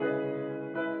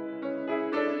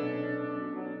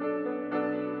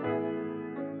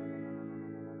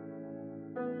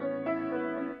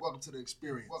to the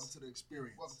experience. Welcome to the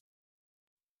experience.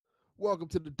 Welcome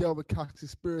to the Delvin Cox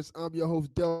Experience. I'm your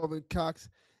host, Delvin Cox,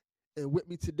 and with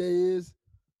me today is,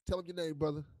 tell him your name,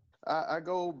 brother. I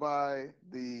go by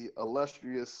the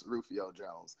illustrious Rufio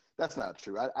Jones. That's not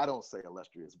true. I don't say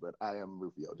illustrious, but I am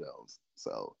Rufio Jones.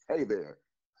 So, hey there.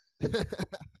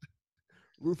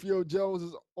 Rufio Jones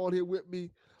is on here with me.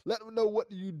 Let him know,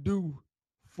 what do you do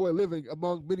for a living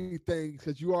among many things,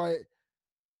 because you are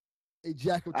a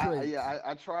jack of trades.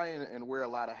 I try and wear a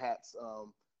lot of hats.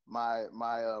 My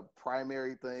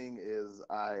primary thing is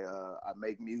I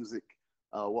make music.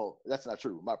 Well, that's not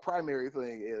true. My primary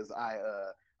thing is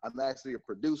I'm actually a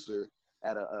producer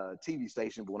at a TV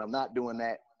station. But when I'm not doing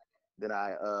that, then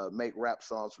I make rap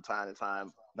songs from time to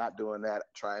time. Not doing that,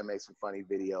 try and make some funny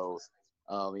videos.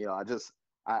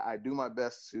 I do my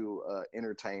best to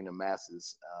entertain the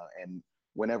masses. And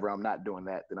whenever I'm not doing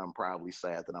that, then I'm probably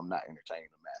sad that I'm not entertaining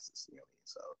the masses. You know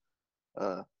what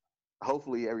I mean? So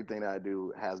hopefully everything that I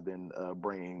do has been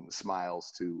bringing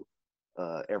smiles to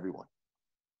everyone.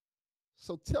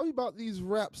 So tell me about these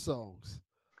rap songs.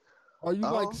 Are you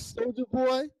like Soulja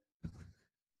Boy?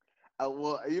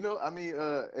 Well, I mean,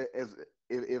 as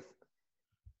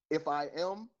if I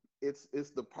am, it's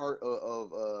the part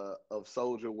of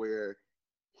Soulja where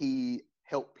he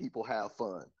helped people have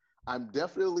fun. I'm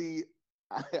definitely,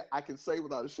 I can say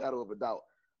without a shadow of a doubt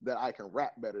that I can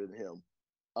rap better than him.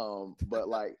 But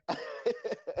like,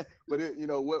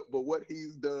 what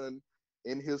he's done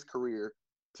in his career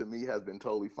to me has been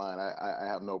totally fine. I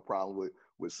have no problem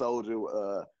with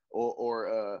Soulja,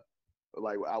 or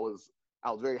like I was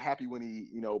very happy when he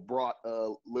brought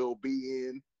Lil B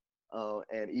in,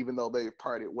 and even though they've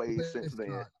parted ways since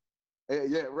then.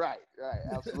 Yeah, right,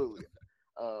 absolutely.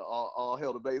 All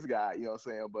hail the bass guy, you know what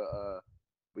I'm saying?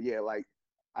 But yeah, like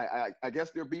I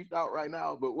guess they're beefed out right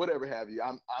now, but whatever have you.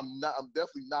 I'm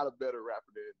definitely not a better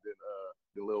rapper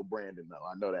than Lil Brandon, though.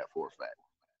 I know that for a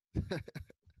fact.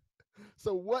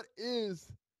 So what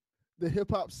is the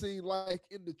hip hop scene like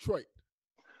in Detroit?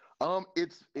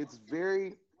 It's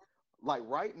very, like,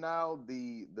 right now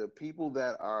the people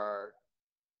that are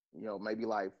maybe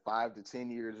like 5 to 10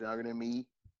 years younger than me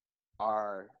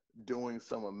are doing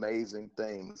some amazing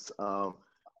things.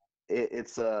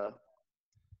 It's a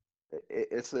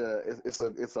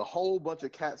whole bunch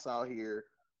of cats out here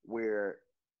where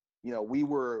we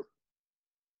were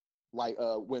like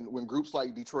when groups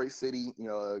like Detroit City,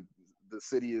 the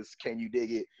city is Can You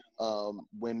Dig It?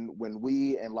 When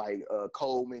we and like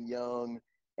Coleman Young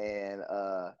and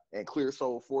Clear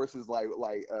Soul Forces,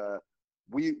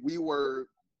 we were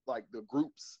like the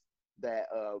groups that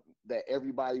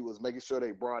everybody was making sure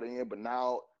they brought in, but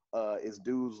now it's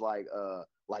dudes like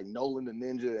Nolan the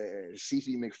Ninja and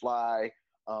Fifi McFly,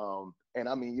 and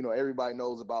I mean everybody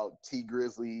knows about T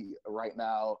Grizzly right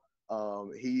now.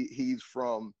 He's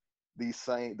from the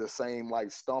same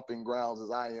like stomping grounds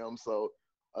as I am, so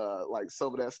like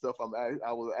some of that stuff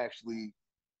I was actually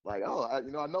like, I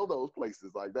know those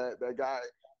places. Like that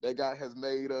guy has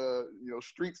made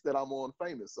streets that I'm on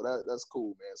famous, so that's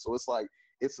cool, man. So it's like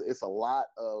it's a lot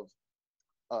of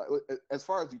as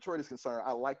far as Detroit is concerned,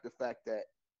 I like the fact that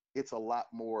it's a lot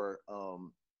more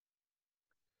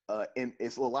and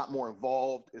it's a lot more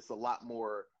involved. It's a lot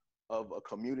more of a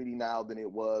community now than it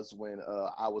was when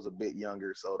I was a bit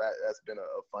younger. So that's been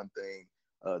a fun thing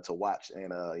to watch,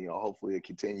 and hopefully it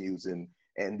continues, and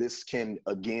this can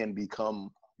again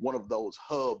become one of those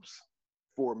hubs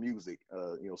for music,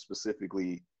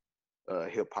 specifically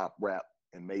hip hop, rap,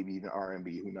 and maybe even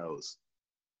R&B. Who knows?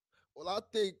 Well, I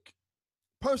think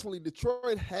personally,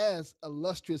 Detroit has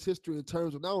illustrious history in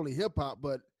terms of not only hip hop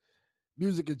but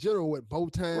music in general, with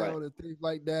Motown and things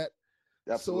like that.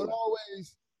 Absolutely. So it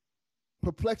always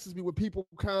perplexes me when people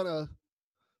kind of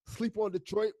sleep on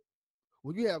Detroit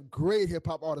when you have great hip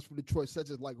hop artists from Detroit, such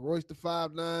as like Royce the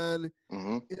 5'9",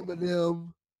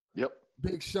 Eminem,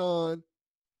 Big Sean.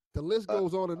 The list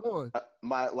goes on and on.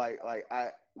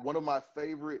 One of my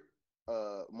favorite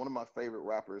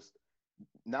rappers,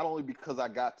 not only because I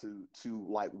got to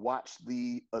like watch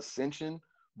the ascension,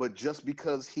 but just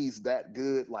because he's that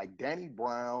good, like Danny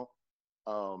Brown,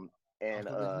 oh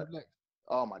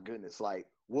my goodness, like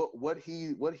what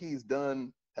he's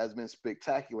done has been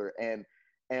spectacular, and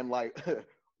like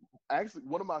actually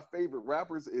one of my favorite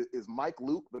rappers is Mike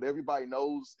Luke, but everybody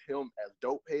knows him as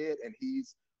Dope Head, and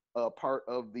he's part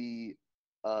of the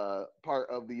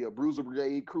Bruiser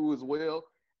Brigade crew as well.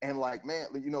 And like, man,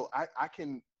 I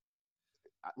can,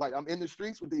 like, I'm in the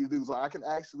streets with these dudes. Like, I can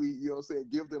actually,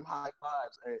 give them high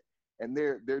fives, and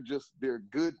they're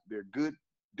good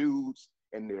dudes,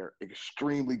 and they're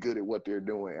extremely good at what they're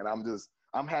doing. And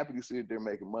I'm happy to see that they're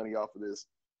making money off of this.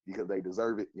 because they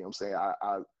deserve it. You know what I'm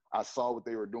saying? I saw what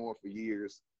they were doing for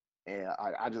years, and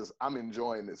I'm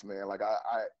enjoying this, man. Like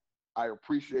I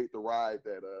appreciate the ride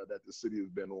that the city has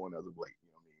been on as of late. You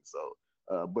know what I mean?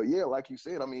 So, but yeah, like you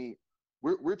said, I mean,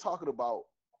 we're talking about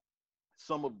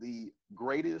some of the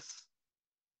greatest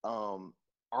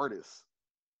artists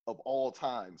of all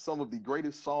time, some of the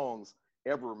greatest songs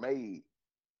ever made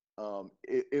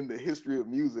in the history of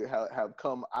music have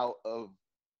come out of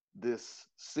this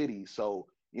city. So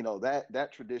that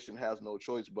tradition has no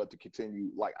choice but to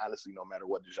continue, like, honestly, no matter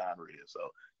what the genre is.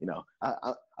 So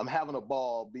I'm having a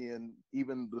ball being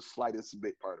even the slightest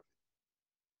bit part of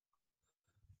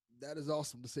That is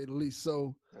awesome, to say the least.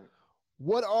 So,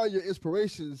 what are your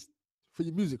inspirations for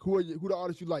your music? Who the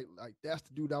artists you like? Like, that's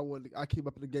the dude I came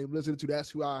up in the game listening to. That's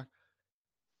who I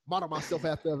model myself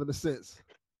after, in a sense.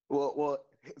 Well,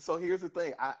 so here's the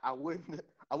thing. I wouldn't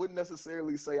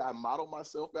necessarily say I model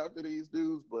myself after these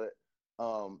dudes, but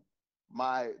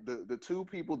the two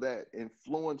people that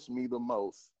influenced me the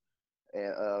most,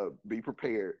 and be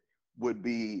prepared, would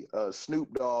be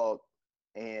Snoop Dogg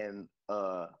and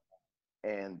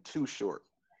Too Short.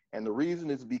 And the reason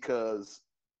is because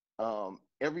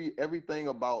everything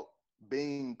about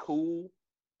being cool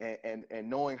and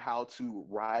knowing how to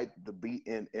ride the beat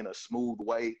in a smooth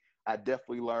way, I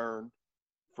definitely learned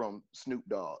from Snoop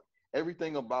Dogg.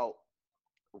 Everything about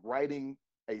writing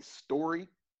a story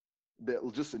that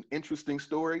was just an interesting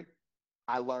story,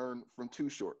 I learned from Too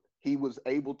Short. He was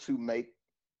able to make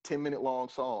 10-minute long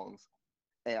songs,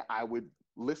 and I would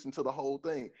listen to the whole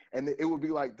thing, and it would be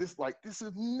like this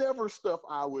is never stuff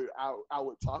I would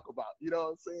talk about. You know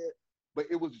what I'm saying? But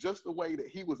it was just the way that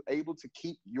he was able to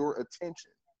keep your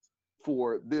attention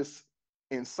for this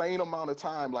insane amount of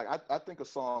time. Like I think a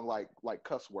song like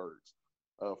Cuss Words,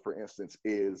 for instance,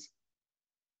 it's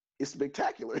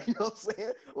spectacular. You know what I'm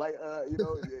saying? Like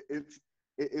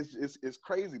it's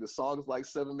crazy. The song is like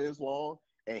 7 minutes long,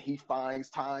 and he finds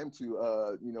time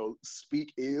to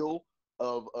speak ill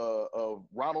of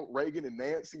Ronald Reagan and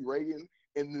Nancy Reagan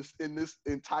in this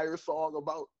entire song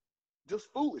about just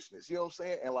foolishness. You know what I'm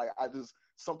saying? And like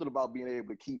something about being able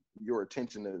to keep your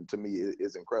attention to me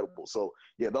is incredible. So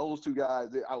yeah, those two guys.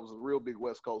 I was a real big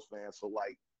West Coast fan. So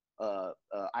like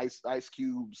Ice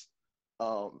Cube's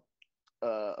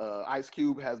Ice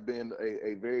Cube has been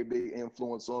a very big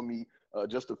influence on me.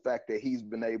 Just the fact that he's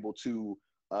been able to,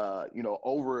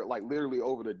 over like literally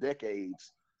over the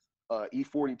decades,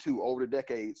 E42 over the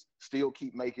decades, still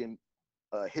keep making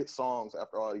hit songs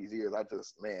after all these years. I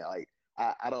just, man, like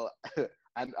I don't,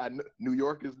 New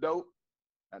York is dope.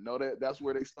 I know that's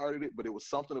where they started it, but it was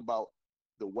something about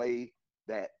the way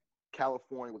that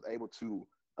California was able to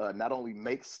not only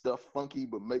make stuff funky,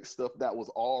 but make stuff that was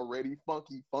already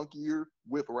funkier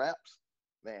with raps.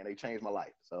 Man, they changed my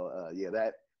life. So yeah,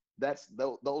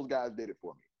 those guys did it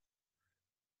for me.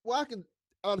 Well, I can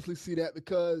honestly see that,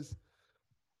 because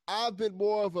I've been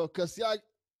more of because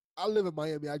I live in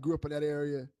Miami. I grew up in that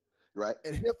area. Right.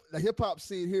 And the hip hop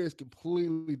scene here is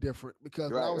completely different,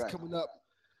 because when I was coming up,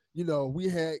 we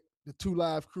had the 2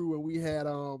 Live Crew, and we had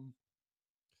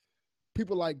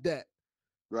people like that.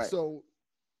 Right. So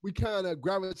we kind of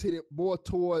gravitated more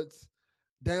towards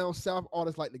down south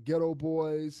artists like the Ghetto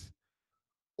Boys,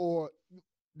 or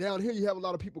down here you have a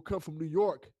lot of people come from New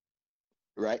York,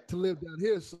 right, to live down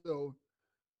here. So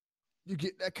you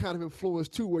get that kind of influence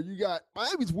too, where you got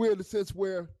Miami's weird in the sense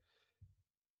where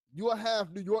you'll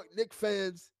have New York Knicks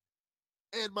fans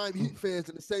and Miami Heat fans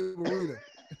in the same arena.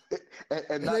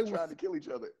 and not trying to kill each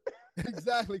other.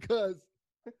 Exactly, because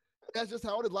that's just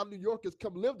how it is. A lot of New Yorkers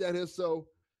come live down here, so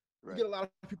you get a lot of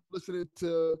people listening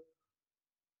to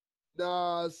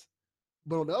Nas.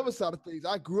 But on the other side of things,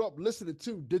 I grew up listening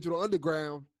to Digital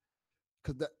Underground,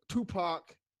 because that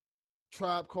Tupac,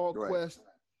 Tribe Called Quest,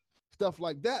 stuff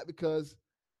like that, because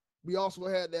we also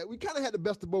had that. We kind of had the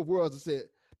best of both worlds, I said,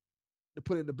 to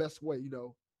put it in the best way,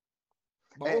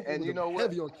 And you know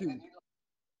heavy what? on cue.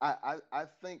 I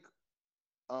think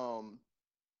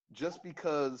just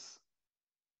because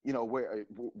we're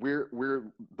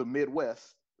the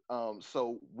Midwest,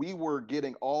 so we were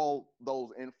getting all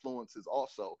those influences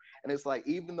also. And it's like,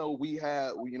 even though we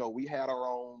had our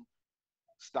own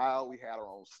style, we had our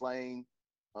own slang,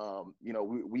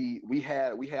 we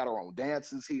had our own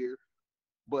dances here,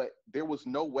 but there was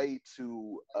no way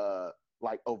to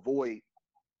avoid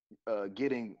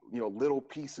getting little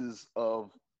pieces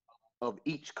of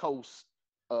each coast,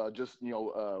 just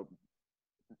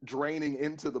draining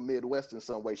into the Midwest in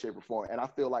some way, shape, or form. And I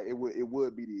feel like it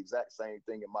would be the exact same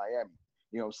thing in Miami.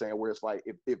 You know what I'm saying? Where it's like,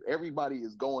 if everybody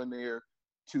is going there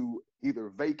to either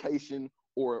vacation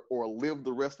or live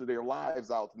the rest of their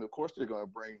lives out, then of course they're going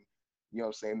to bring you know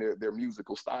what I'm saying, their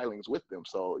musical stylings with them.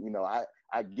 So, you know, I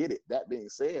get it. That being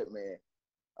said, man,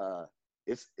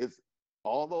 it's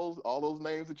all those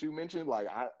names that you mentioned, like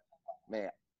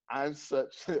I'm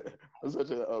such I'm such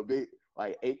a big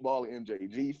like 8 Ball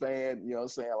MJG fan, you know what I'm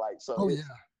saying? Like, so Oh it's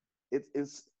yeah.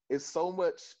 it's so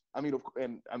much. I mean,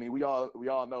 we all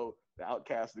know the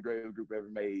Outkast is the greatest group ever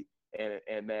made,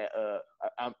 and that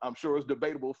I'm sure it's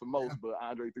debatable for most, but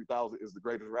Andre 3000 is the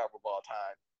greatest rapper of all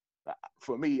time.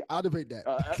 For me, I'll debate that.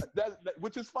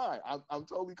 which is fine. I'm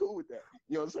totally cool with that.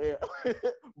 You know what I'm saying?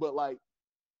 But like,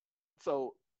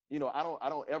 so you know, I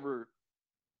don't ever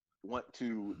want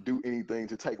to do anything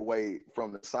to take away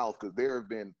from the South, because there have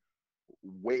been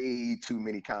way too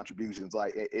many contributions.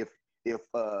 Like if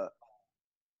the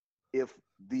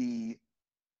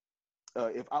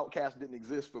if Outkast didn't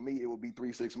exist, for me, it would be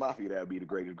 3 6 Mafia. That would be the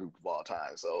greatest group of all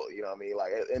time. So you know what I mean,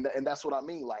 like, and that's what I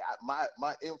mean. Like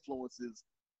my influences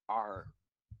are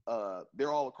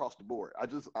they're all across the board. I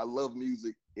love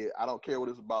music. I don't care what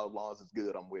it's about, as long as it's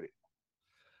good, I'm with it.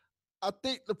 I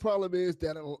think the problem is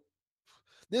that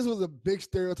this was a big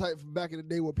stereotype from back in the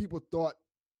day where people thought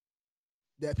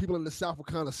that people in the South were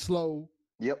kind of slow.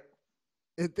 Yep.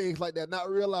 And things like that, not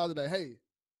realizing that, hey,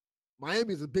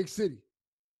 Miami is a big city.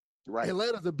 Right.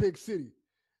 Atlanta's a big city.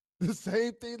 The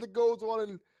same thing that goes on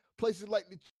in places like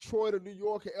Detroit or New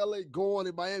York or LA go on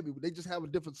in Miami, but they just have a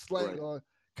different slang or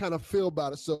kind of feel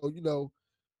about it. So, you know,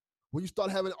 when you start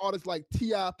having artists like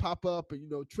T.I. pop up and, you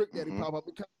know, Trick Daddy pop up,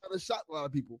 it kind of shocked a lot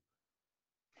of people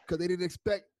because they didn't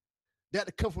expect that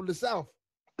to come from the South.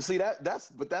 See,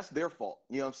 that's their fault.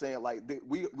 You know what I'm saying? Like,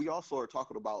 we also are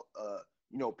talking about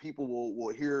you know, people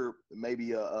will hear maybe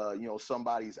you know,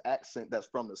 somebody's accent that's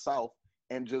from the South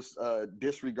and just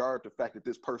disregard the fact that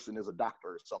this person is a doctor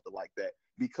or something like that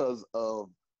because of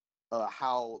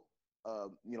how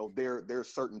you know,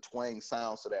 there's certain twang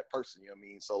sounds to that person. You know what I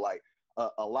mean? So like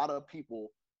a lot of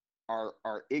people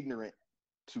are ignorant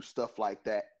to stuff like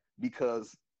that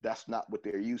because that's not what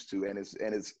they're used to, and it's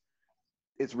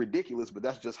ridiculous, but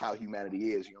that's just how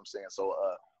humanity is. You know what I'm saying? So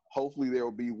hopefully there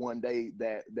will be one day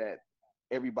that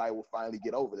everybody will finally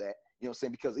get over that. You know what I'm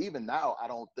saying? Because even now, I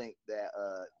don't think that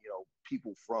you know,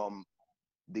 people from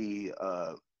the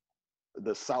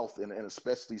South and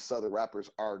especially Southern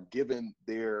rappers are given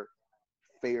their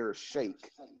fair shake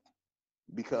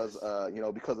because you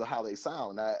know, because of how they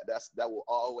sound. That will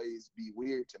always be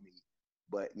weird to me.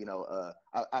 But you know,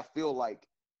 I feel like,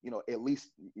 you know, at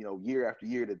least, you know, year after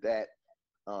year that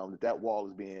wall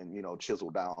is being, you know,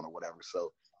 chiseled down or whatever.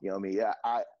 So, you know what I mean? Yeah,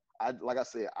 I like I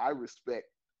said, I respect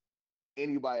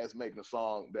anybody that's making a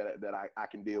song that I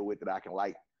can deal with, that I can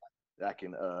like, that I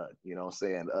can you know what I'm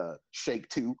saying, shake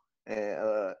to,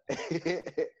 and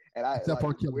and I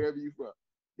like, wherever you from.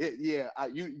 Yeah,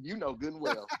 you know good and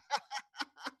well.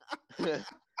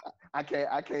 I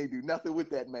can't do nothing with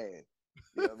that man.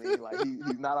 You know what I mean? Like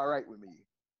he's not all right with me.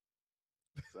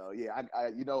 So yeah, I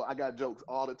you know, I got jokes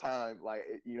all the time. Like,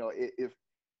 you know, if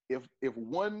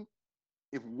one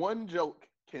joke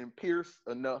can pierce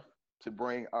enough to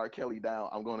bring R. Kelly down,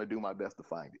 I'm going to do my best to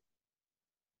find it.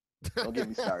 Don't get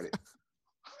me started.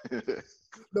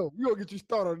 No, we're going to get you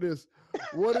started on this.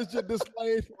 What is your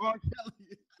display for R.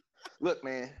 Kelly? Look,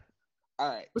 man. All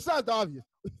right. Besides the obvious.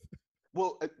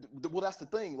 Well, that's the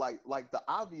thing. Like the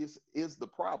obvious is the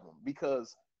problem,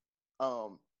 because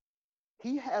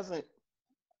he hasn't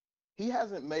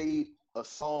made a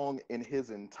song in his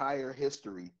entire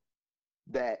history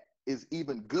that is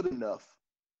even good enough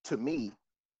to me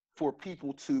for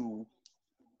people to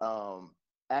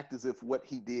act as if what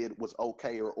he did was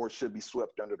okay or should be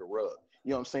swept under the rug. You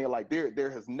know what I'm saying? Like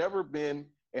there has never been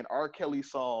an R. Kelly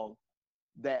song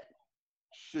that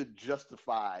should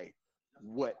justify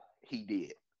what he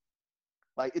did.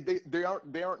 Like they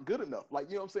aren't good enough. Like,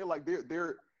 you know what I'm saying? Like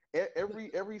they're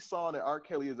every song that R.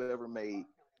 Kelly has ever made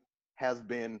has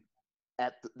been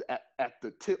at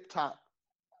the tip top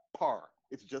par.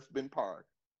 It's just been par.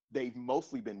 They've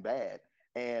mostly been bad,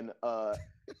 and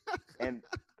and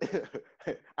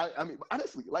I mean,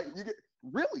 honestly, like, you get,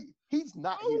 really, he's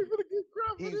not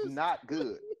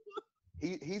good.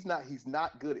 He's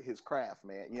not good at his craft,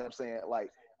 man. You know what I'm saying?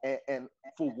 Like, and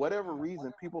for whatever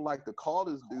reason, people like to call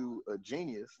this dude a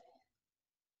genius.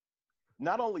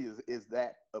 Not only is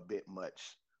that a bit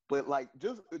much, but like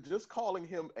just calling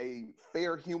him a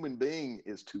fair human being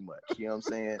is too much. You know what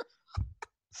I'm saying?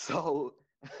 So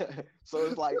so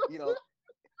it's like, you know,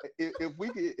 if we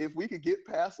could get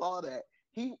past all that,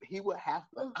 he would have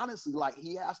to, honestly, like,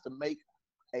 he has to make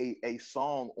a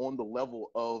song on the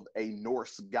level of a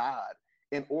Norse god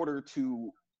in order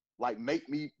to, like, make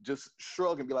me just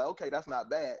shrug and be like, okay, that's not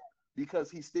bad, because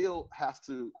he still has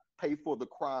to pay for the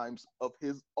crimes of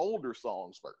his older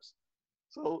songs first.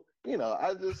 So, you know,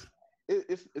 I just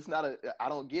it's not I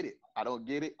don't get it. I don't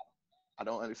get it. I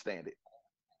don't understand it.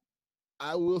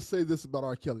 I will say this about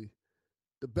R. Kelly.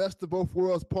 The Best of Both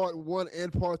Worlds Part 1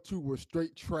 and Part 2 were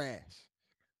straight trash.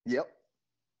 Yep.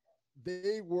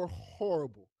 They were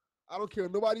horrible. I don't care.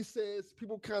 Nobody says,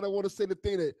 people kind of want to say the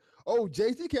thing that, oh,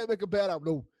 Jay-Z can't make a bad album.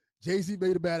 No, Jay-Z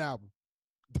made a bad album.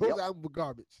 Those albums were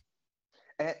garbage.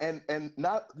 And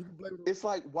not, it's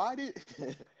like, why did,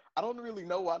 I don't really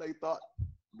know why they thought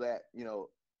that, you know,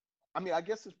 I mean, I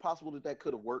guess it's possible that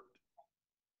could have worked,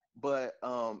 but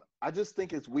I just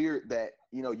think it's weird that,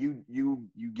 you know, you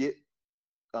get,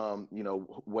 you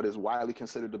know, what is widely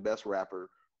considered the best rapper,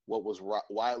 what was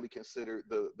widely considered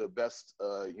the best,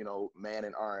 you know, man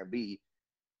in R&B,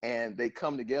 and they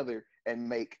come together and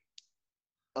make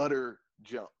utter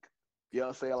junk. You know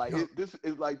what I'm saying? Like this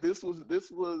is like this was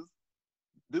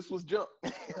junk.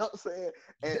 You know what I'm saying?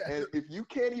 And if you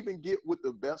can't even get with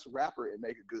the best rapper and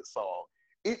make a good song,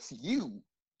 it's you.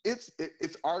 It's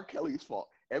R. Kelly's fault.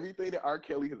 Everything that R.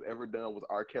 Kelly has ever done was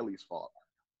R. Kelly's fault,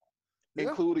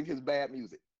 including his bad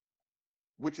music,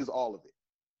 which is all of it.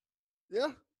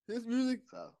 Yeah, his music.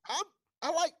 So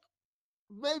I like,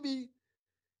 maybe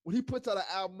when he puts out an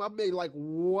album, I made like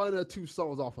 1 or 2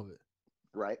 songs off of it.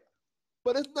 Right.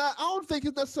 But it's not, I don't think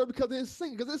it's necessarily because of his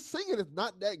singing, because his singing is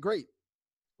not that great.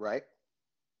 Right.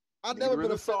 I've never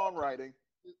been a songwriting.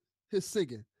 His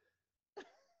singing.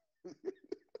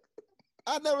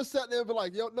 I never sat there and be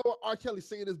like, yo, no, R. Kelly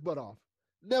singing his butt off.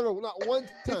 Never, not one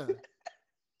time.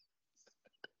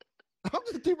 I'm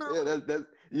just keeping it. Yeah,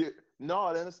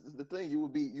 that's the thing. You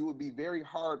would be very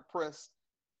hard pressed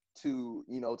to,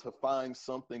 you know, to find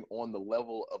something on the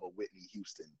level of a Whitney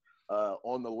Houston,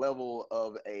 on the level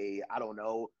of a, I don't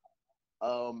know,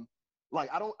 like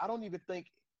I don't even think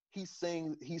he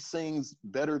sings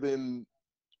better than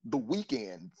The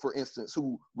Weeknd, for instance,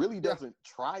 who really doesn't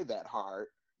try that hard.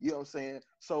 You know what I'm saying?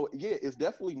 So yeah, it's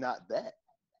definitely not that.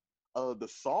 The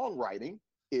songwriting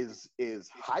is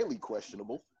highly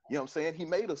questionable. You know what I'm saying? He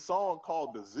made a song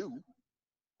called The Zoo.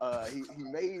 He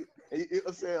made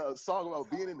a song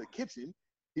about being in the kitchen.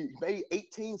 He made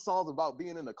 18 songs about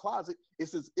being in the closet.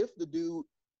 It's as if the dude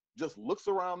just looks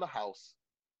around the house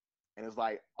and is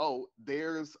like, oh,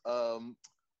 there's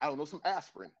I don't know, some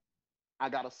aspirin. I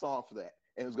got a song for that.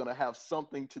 And it's gonna have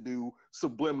something to do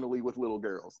subliminally with little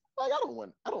girls. Like, I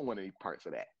don't want any parts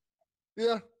of that.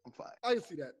 Yeah. I'm fine. I can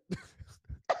see that.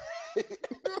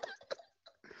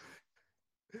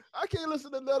 I can't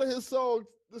listen to none of his songs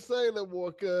the same no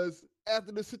more, because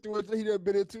after the situation he done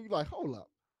been into, you're like, hold up.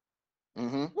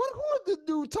 Mm-hmm. Who is this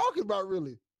dude talking about,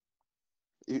 really?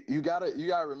 You gotta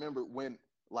remember when,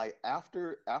 like,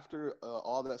 after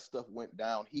all that stuff went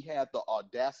down, he had the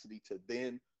audacity to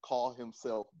then call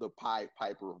himself the Pied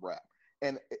Piper of rap.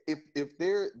 And if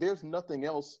there's nothing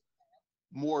else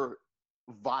more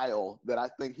vile that I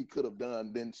think he could have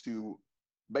done than to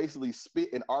basically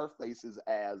spit in our faces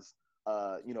as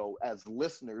you know, as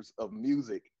listeners of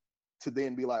music, to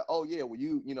then be like, oh yeah, well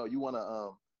you want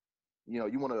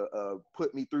to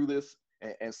put me through this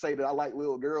and say that I like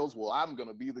little girls. Well, I'm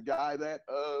gonna be the guy that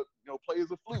you know,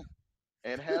 plays a flute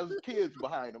and has kids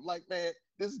behind him. Like, man,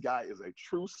 this guy is a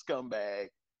true scumbag,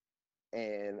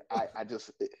 and I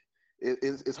just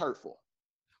it's hurtful.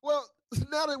 Well,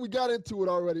 now that we got into it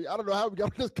already, I don't know how we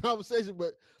got this conversation,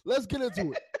 but let's get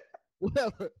into it.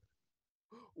 Whatever.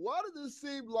 Why does it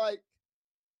seem like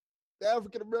the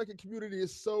African American community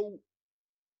is so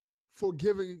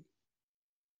forgiving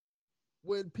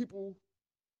when people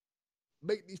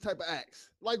make these type of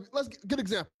acts? Like, let's get an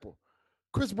example.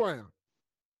 Chris Brown.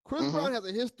 Chris Brown has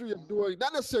a history of doing,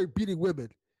 not necessarily beating women.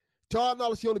 To our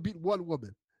knowledge, he only beat one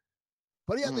woman.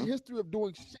 But he has a history of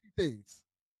doing shitty things.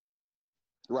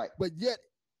 Right. But yet,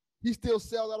 he still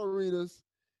sells out arenas.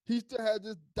 He still has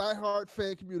this diehard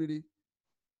fan community.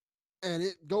 And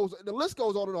it goes, and the list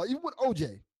goes on and on. Even with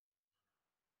OJ.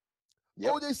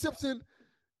 Yep. OJ Simpson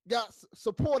got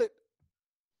supported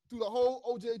through the whole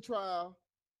OJ trial.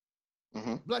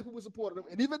 Black people supported him.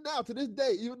 And even now, to this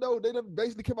day, even though they done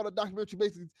basically came out of documentary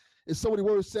basically in so many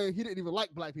words saying he didn't even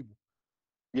like black people.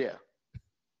 Yeah.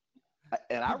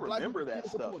 And I remember that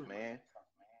stuff, man.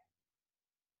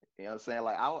 You know what I'm saying?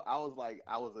 Like, I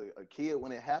was a kid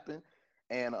when it happened.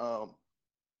 And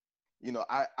you know,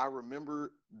 I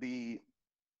remember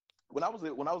when I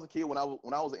was a kid, when I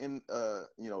was in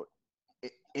you know,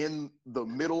 in the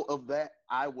middle of that,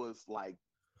 I was like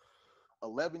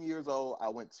 11 years old. I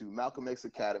went to Malcolm X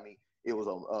Academy. It was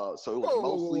so it was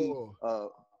mostly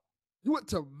you went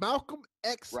to Malcolm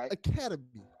X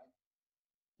Academy.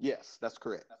 Yes, that's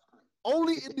correct.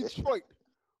 Only in Detroit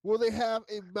will they have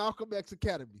a Malcolm X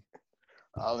Academy?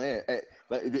 Oh man,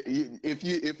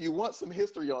 if you want some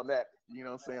history on that, you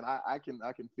know what I'm saying, I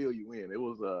can fill you in. It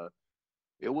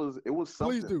was Please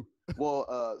something. do.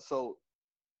 Well,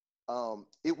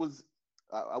 it was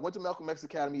I went to Malcolm X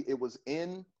Academy. It was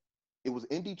in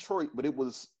Detroit, but it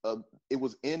was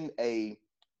in a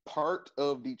part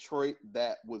of Detroit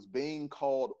that was being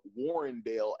called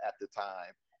Warrendale at the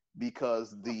time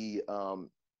because the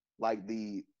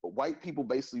white people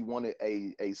basically wanted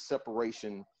a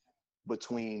separation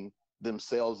between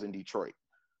themselves in Detroit.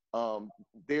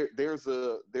 There's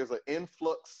an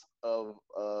influx of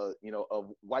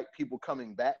white people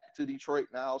coming back to Detroit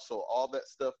now, so all that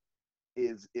stuff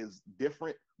is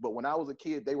different. But when I was a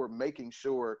kid, they were making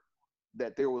sure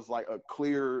that there was like a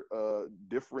clear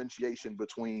differentiation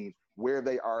between where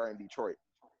they are in Detroit.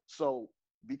 So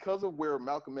because of where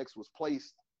Malcolm X was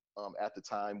placed at the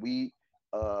time, we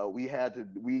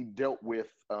dealt with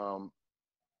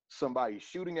somebody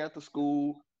shooting at the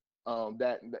school.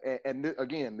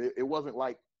 Again, it wasn't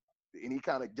like any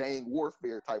kind of gang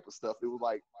warfare type of stuff. It was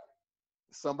like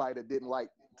somebody that didn't like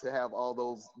to have all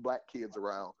those black kids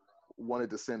around wanted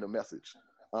to send a message.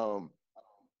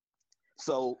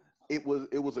 So it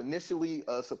was initially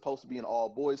supposed to be an all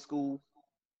boys school,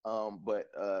 but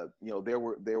there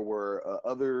were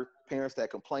other parents that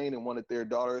complained and wanted their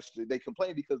daughters. They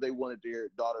complained because they wanted their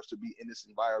daughters to be in this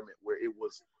environment where it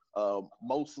was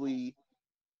mostly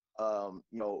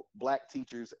black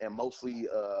teachers and mostly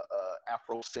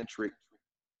Afrocentric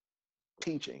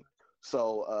teaching.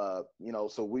 So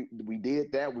we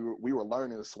did that. We were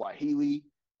learning Swahili.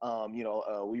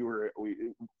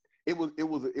 It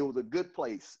was a good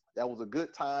place. That was a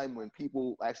good time when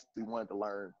people actually wanted to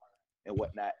learn and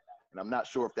whatnot. And I'm not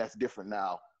sure if that's different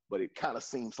now, but it kind of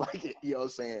seems like it. You know what I'm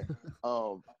saying?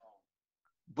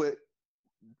 But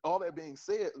all that being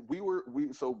said,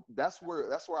 so that's where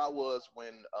I was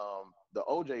when the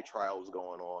OJ trial was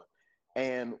going on,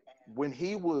 and when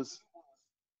he was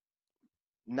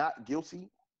not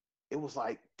guilty, it was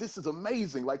like, this is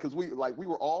amazing, like, because we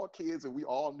were all kids and we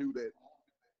all knew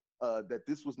that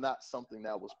this was not something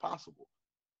that was possible.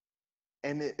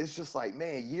 And it's just like,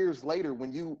 man, years later,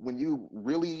 when you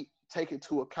really take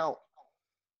into account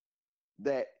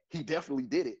that he definitely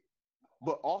did it,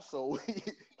 but also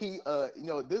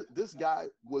this guy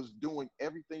was doing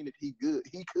everything that he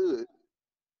could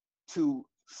to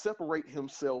separate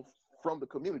himself from the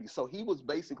community. So he was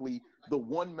basically the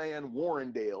one man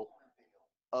Warrendale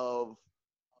of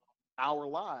our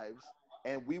lives,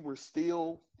 and we were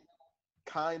still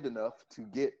kind enough to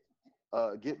get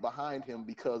behind him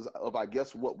because of, I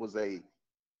guess, what was a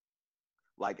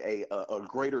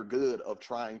greater good of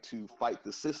trying to fight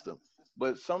the system.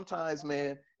 But sometimes,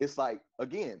 man, it's like,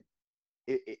 again,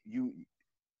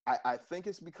 I think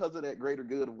it's because of that greater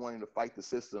good of wanting to fight the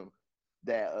system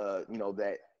that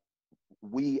that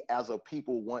we as a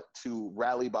people want to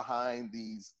rally behind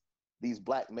these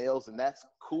black males, and that's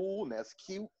cool and that's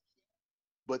cute.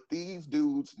 But these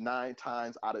dudes, 9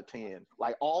 times out of 10,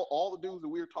 like all the dudes that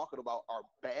we're talking about are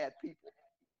bad people.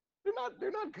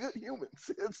 They're not good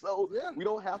humans. And so Yeah. we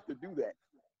don't have to do that.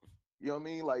 You know what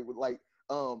I mean?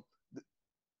 Um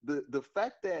the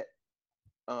fact that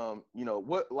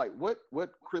what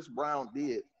Chris Brown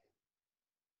did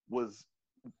was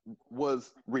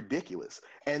ridiculous.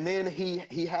 And then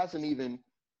he hasn't even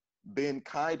been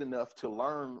kind enough to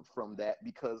learn from that,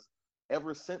 because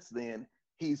ever since then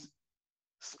he's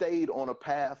stayed on a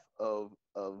path of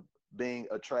being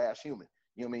a trash human.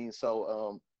 You know what I mean?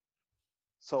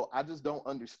 So I just don't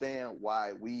understand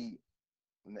why we,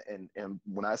 and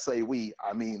when I say we,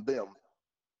 I mean them,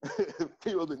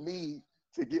 feel the need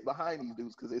to get behind these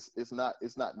dudes, because it's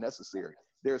not necessary.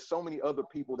 There's so many other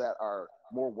people that are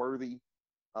more worthy,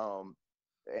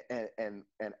 and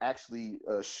actually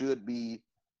should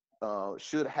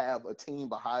have a team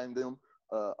behind them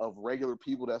of regular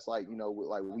people that's like,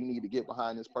 like, we need to get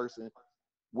behind this person,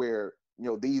 where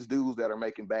these dudes that are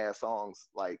making bad songs,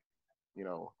 like,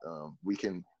 we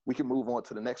can move on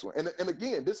to the next one. And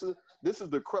again, this is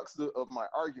the crux of my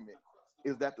argument,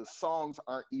 is that the songs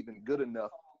aren't even good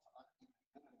enough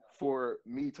for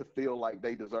me to feel like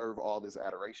they deserve all this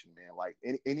adoration, man. Like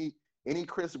any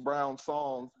Chris Brown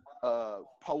song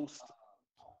post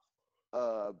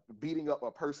beating up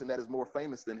a person that is more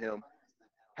famous than him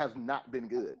has not been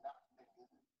good.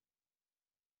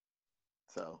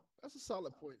 So That's a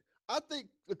solid point. I think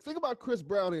the thing about Chris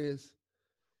Brown is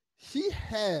he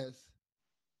has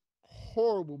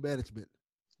horrible management.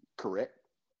 correct.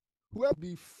 Whoever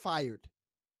be fired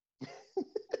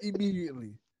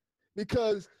immediately,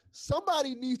 because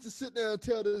somebody needs to sit there and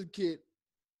tell this kid,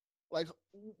 Like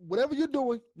whatever you're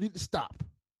doing, you need to stop.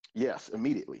 Yes,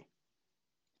 immediately.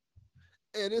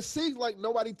 And it seems like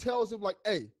nobody tells him, like,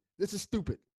 hey, this is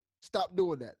stupid. Stop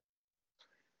doing that.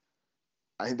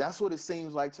 I mean, that's what it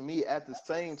seems like to me. At the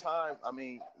same time, I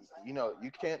mean,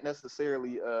 you can't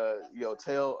necessarily,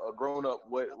 tell a grown up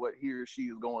what he or she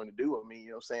is going to do. I mean,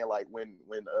 what I'm saying, like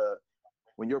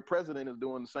when your president is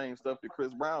doing the same stuff that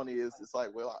Chris Brown is, it's like,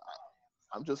 well,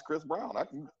 I'm just Chris Brown. I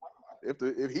can,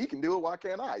 if he can do it, why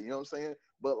can't I? You know what I'm saying?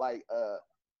 But like,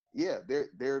 yeah,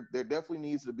 there definitely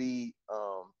needs to be,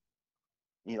 a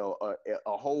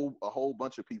whole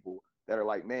bunch of people that are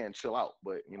like, man, chill out.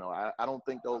 But I don't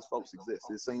think those folks exist.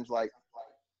 It seems like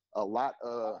a lot,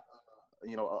 a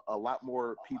lot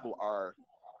more people are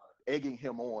egging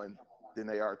him on than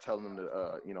they are telling him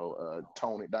to,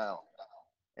 tone it down.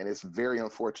 And it's very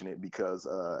unfortunate because,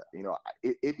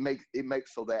 it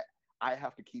makes so that I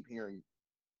have to keep hearing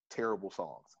terrible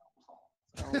songs.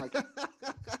 I'm like,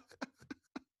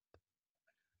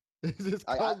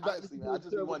 honestly, man, I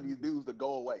just want these dudes to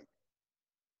go away.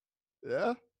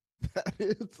 Yeah, that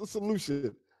is the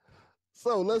solution.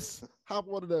 So let's hop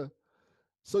on to the.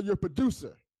 So you're a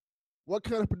producer. What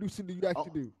kind of producing do you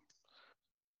actually do?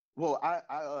 Well,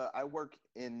 I work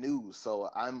in news, so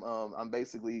I'm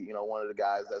basically one of the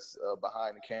guys that's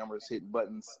behind the cameras, hitting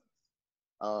buttons,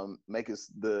 making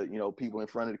the people in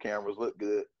front of the cameras look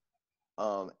good,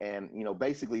 and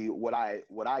basically what I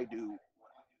do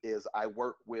is I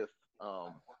work with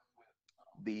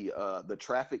the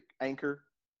traffic anchor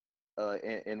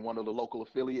in one of the local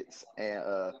affiliates, and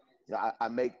I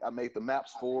make the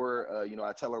maps for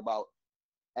I tell her about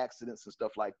accidents and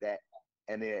stuff like that,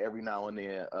 and then every now and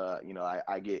then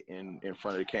I get in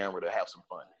front of the camera to have some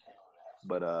fun.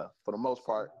 But for the most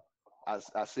part, I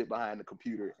sit behind the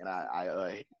computer and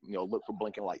I look for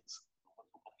blinking lights.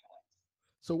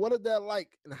 So what is that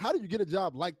like, and how do you get a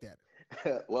job like that?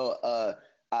 Well,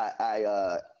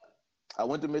 I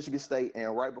went to Michigan State,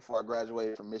 and right before I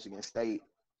graduated from Michigan State,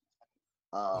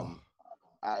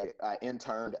 I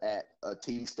interned at a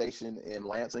TV station in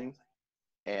Lansing,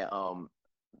 and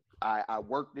I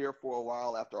worked there for a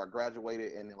while after I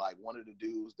graduated, and like one of the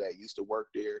dudes that used to work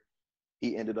there,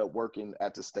 he ended up working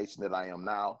at the station that I am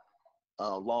now.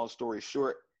 Long story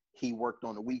short, he worked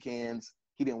on the weekends.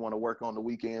 He didn't want to work on the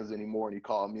weekends anymore, and he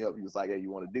called me up. He was like, "Hey,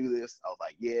 you want to do this?" I was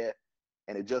like, "Yeah."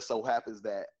 And it just so happens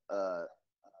that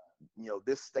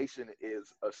this station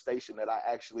is a station that I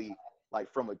actually,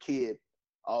 like, from a kid,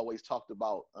 I always talked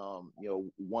about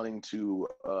wanting to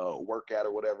work at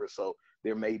or whatever. So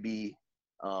there may be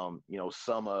some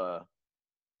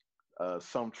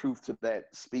truth to that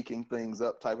speaking things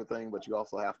up type of thing, but you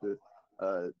also have to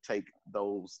take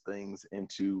those things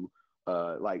into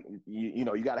like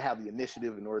you got to have the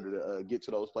initiative in order to get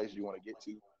to those places you want to get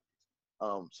to.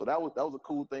 So that was a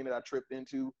cool thing that I tripped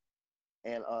into,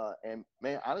 and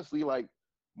man, honestly, like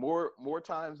more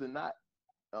times than not,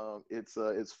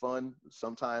 it's fun.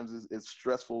 Sometimes it's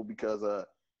stressful because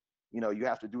you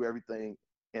have to do everything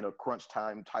in a crunch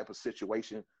time type of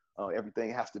situation.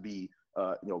 Everything has to be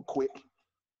quick,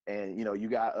 and you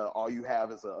got all you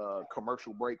have is a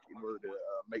commercial break in order to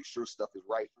make sure stuff is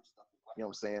right. You know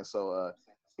what I'm saying? So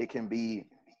it can be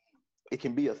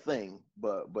a thing,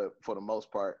 but for the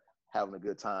most part, having a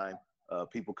good time.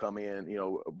 People come in,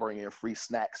 bring in free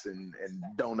snacks and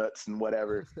donuts and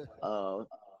whatever.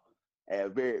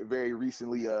 And very very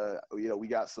recently, we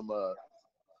got some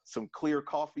clear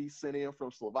coffee sent in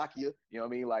from Slovakia. You know what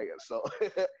I mean? Like, so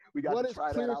we got to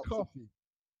try that out. Coffee?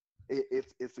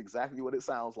 It's exactly what it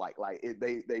sounds like. Like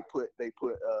they put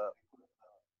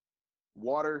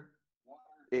water.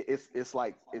 It's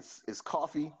like it's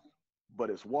coffee, but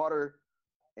it's water,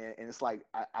 and it's like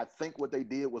I think what they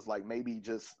did was like maybe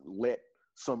just let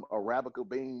some Arabica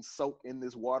beans soak in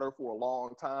this water for a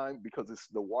long time because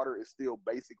the water is still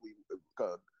basically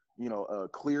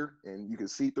clear and you can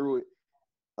see through it.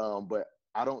 But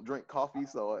I don't drink coffee,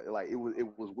 so like it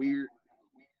was weird.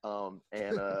 And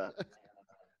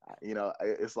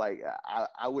it's like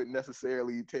I wouldn't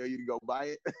necessarily tell you to go buy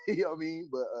it. You know what I mean?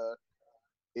 But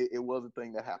it was a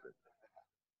thing that happened.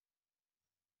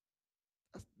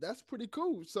 That's pretty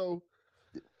cool. So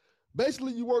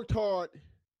basically, you worked hard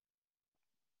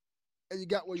and you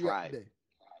got where you're at today.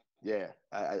 Yeah,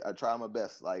 I try my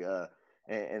best. Like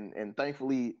and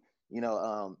thankfully,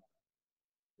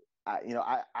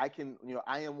 I can,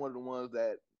 I am one of the ones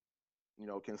that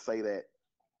can say that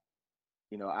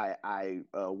I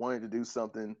wanted to do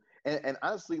something. And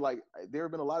honestly, like there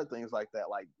have been a lot of things like that.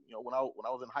 Like when I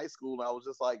was in high school, I was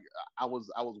just like I was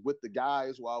with the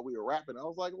guys while we were rapping. I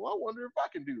was like, well, I wonder if I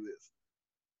can do this.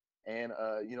 And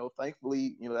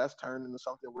thankfully, that's turned into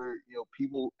something where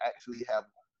people actually have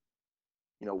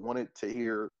wanted to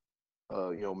hear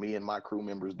me and my crew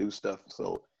members do stuff.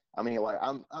 So I mean, like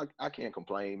I can't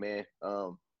complain, man.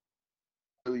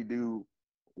 Really do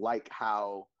like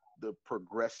how the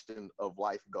progression of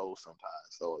life goes sometimes.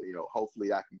 So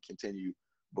hopefully I can continue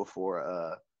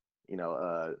before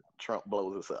Trump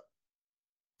blows us up.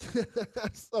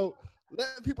 So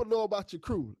let people know about your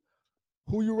crew,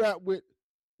 who you rap with,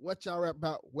 what y'all rap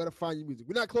about, where to find your music.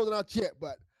 We're not closing out yet,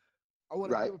 but I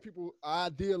want to give people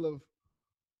an idea of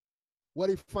where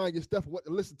they find your stuff and what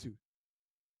to listen to.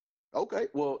 Okay,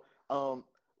 well, I'm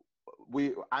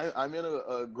in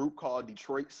a group called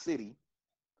Detroit City,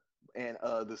 and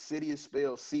the city is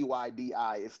spelled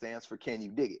CYDI. It stands for Can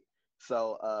You Dig It?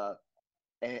 So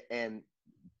and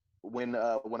when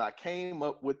I came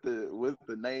up with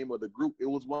the name of the group, it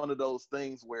was one of those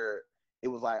things where it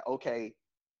was like, okay,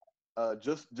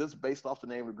 just based off the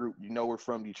name of the group, we're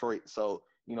from Detroit, so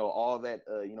all that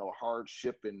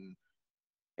hardship and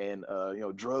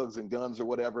drugs and guns or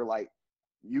whatever, like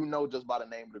just by the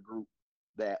name of the group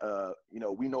that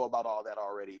we know about all that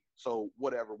already. So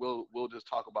whatever, we'll just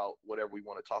talk about whatever we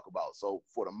want to talk about. So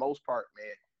for the most part,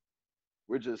 man,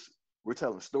 we're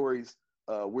telling stories,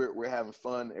 we're having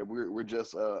fun, and we're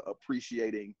just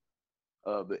appreciating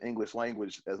the English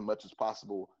language as much as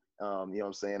possible. You know what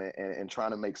I'm saying, and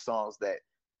trying to make songs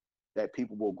that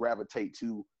people will gravitate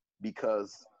to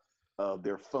because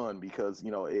they're fun, because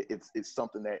it's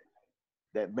something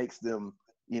that makes them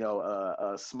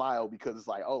smile, because it's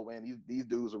like, oh man, these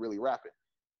dudes are really rapping.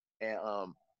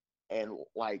 And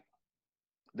like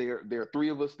there are three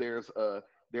of us. There's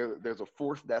a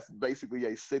fourth that's basically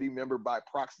a city member by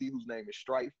proxy, whose name is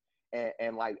Strife.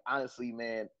 And like, honestly,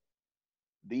 man,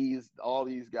 all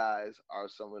these guys are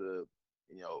some of the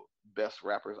best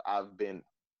rappers I've been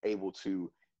able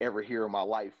to ever hear in my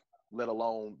life, let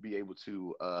alone be able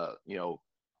to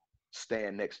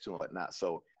stand next to them and whatnot.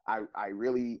 So I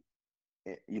really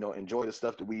enjoy the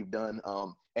stuff that we've done.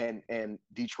 And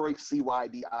Detroit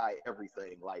CYDI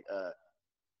everything, like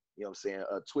what I'm saying,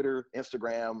 Twitter,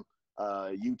 Instagram,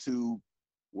 YouTube.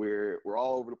 We're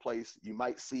all over the place. You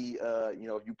might see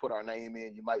if you put our name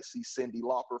in, you might see Cyndi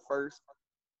Lauper first.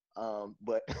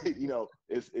 But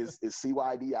it's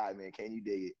CYDI, man. Can you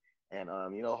dig it? And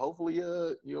hopefully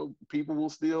people will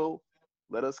still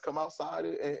let us come outside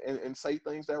and say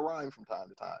things that rhyme from time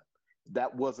to time.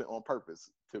 That wasn't on purpose,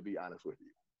 to be honest with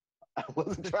you. I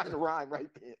wasn't trying to rhyme right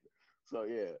then. So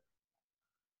yeah.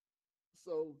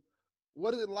 So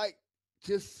what is it like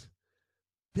just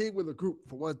being with a group,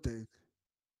 for one thing?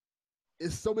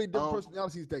 It's so many different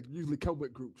personalities that usually come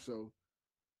with groups. So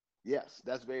yes,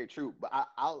 that's very true. But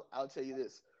I'll tell you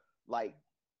this, like,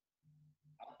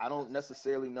 I don't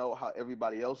necessarily know how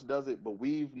everybody else does it, but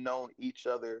we've known each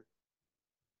other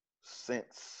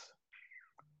since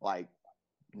like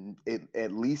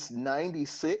at least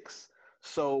 96.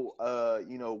 So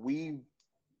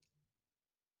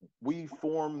we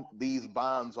formed these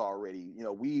bonds already.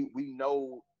 We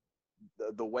know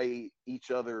the way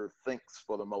each other thinks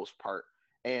for the most part,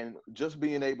 and just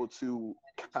being able to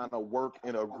kind of work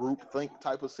in a group think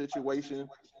type of situation,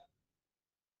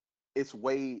 it's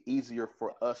way easier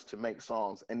for us to make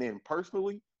songs. And then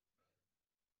personally,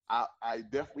 I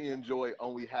definitely enjoy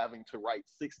only having to write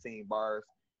 16 bars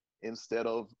instead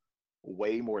of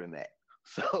way more than that.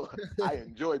 So I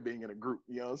enjoy being in a group,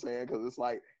 you know what I'm saying? Because it's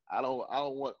like I don't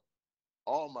want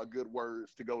all my good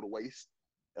words to go to waste,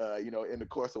 in the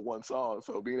course of one song.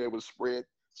 So being able to spread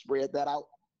that out,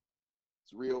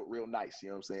 it's real nice, you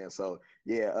know what I'm saying? So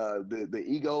yeah, the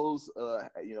egos,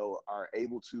 are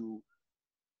able to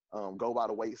go by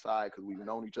the wayside because we've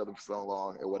known each other for so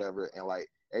long or whatever, and like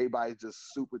everybody's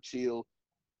just super chill.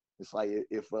 It's like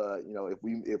if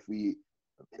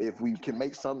we can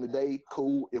make something today,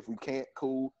 cool. If we can't,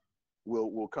 cool.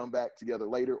 We'll come back together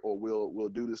later, or we'll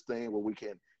do this thing where we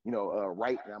can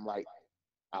write. And I'm like,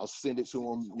 I'll send it to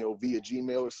them via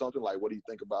Gmail or something, like, what do you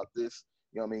think about this?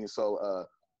 You know what I mean? So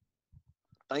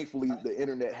thankfully the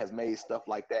internet has made stuff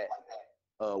like that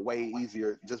way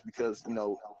easier, just because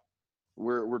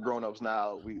we're grown-ups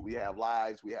now. We have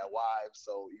lives, we have wives,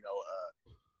 so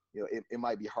it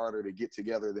might be harder to get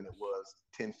together than it was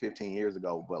 10, 15 years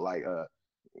ago. But like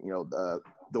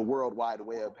the World Wide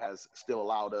Web has still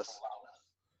allowed us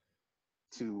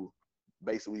to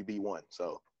basically be one.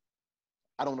 So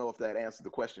I don't know if that answered the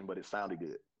question, but it sounded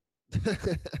good.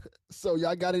 So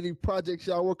y'all got any projects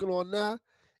y'all working on now?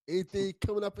 Anything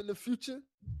coming up in the future?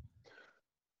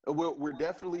 We're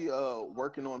definitely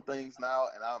working on things now,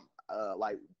 and I'm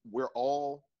like, we're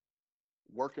all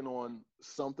working on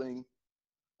something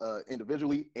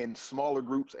individually, in smaller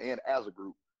groups, and as a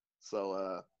group.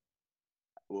 So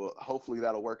well, hopefully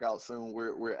that'll work out soon.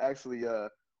 We're actually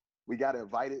we got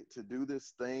invited to do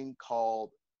this thing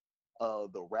called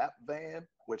the Rap Van,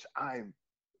 which I'm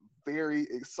very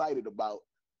excited about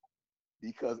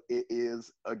because it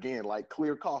is, again, like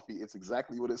clear coffee. It's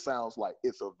exactly what it sounds like.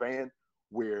 It's a van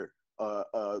where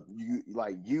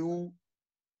you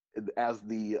as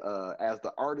the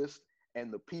artist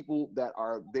and the people that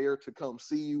are there to come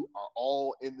see you are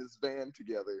all in this van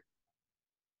together,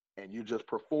 and you're just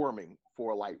performing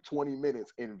for like 20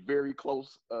 minutes in very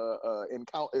close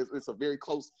encounter. It's a very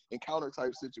close encounter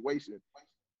type situation,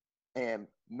 and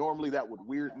normally that would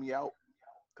weird me out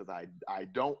because I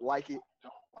don't like it,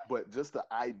 but just the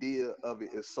idea of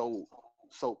it is so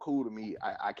cool to me.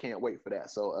 I can't wait for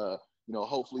that. So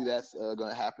hopefully that's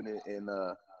gonna happen in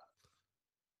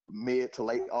mid to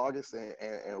late August,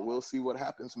 and we'll see what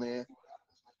happens, man.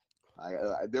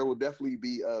 There will definitely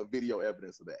be video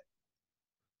evidence of that.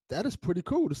 That is pretty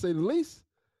cool, to say the least.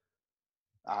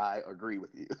 I agree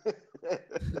with you.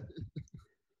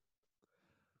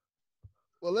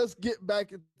 Well, let's get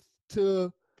back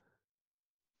to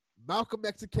Malcolm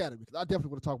X Academy, because I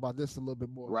definitely want to talk about this a little bit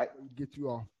more. Right. Get you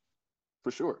off.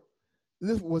 For sure.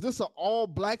 Was this an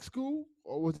all-black school,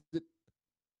 or was it?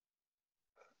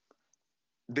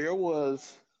 There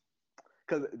was,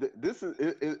 because this is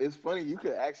it's funny. You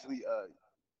could actually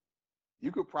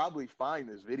you could probably find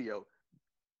this video.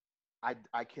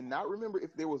 I cannot remember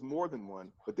if there was more than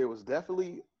one, but there was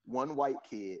definitely one white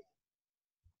kid,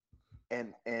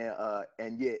 and yeah,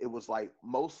 it was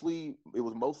mostly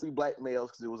black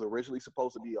males because it was originally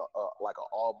supposed to be like an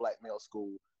all black male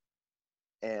school,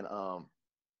 and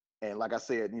like I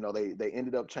said, they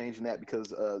ended up changing that because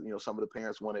some of the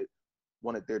parents wanted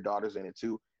their daughters in it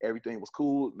too. Everything was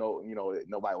cool. No,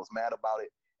 nobody was mad about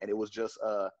it, and it was just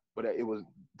but it was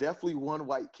definitely one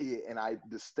white kid, and I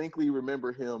distinctly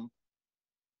remember him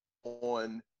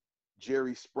on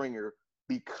Jerry Springer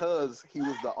because he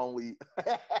was the only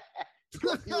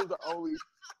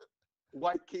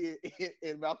white kid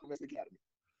in Malcolm X Academy.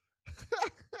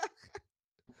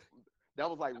 That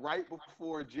was like right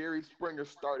before Jerry Springer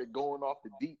started going off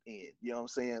the deep end. You know what I'm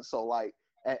saying? So like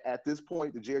at this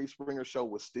point, the Jerry Springer show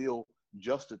was still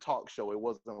just a talk show. It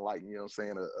wasn't like, you know what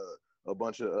I'm saying, a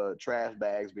bunch of trash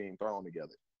bags being thrown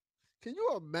together. Can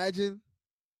you imagine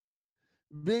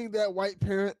being that white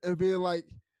parent and being like,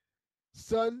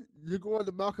 son, you're going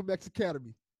to Malcolm X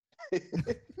Academy?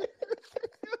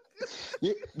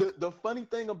 Yeah, the funny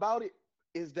thing about it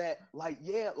is that right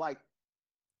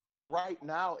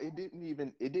now it didn't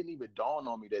even dawn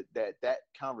on me that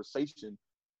conversation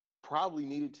probably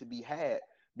needed to be had,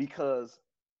 because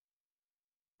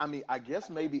I mean, I guess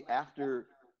maybe after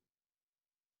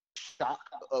shock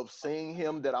of seeing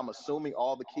him that I'm assuming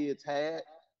all the kids had,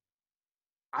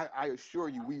 I assure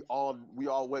you, we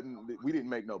didn't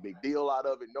make no big deal out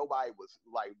of it. Nobody was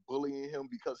like bullying him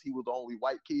because he was the only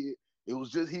white kid. It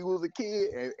was just he was a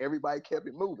kid, and everybody kept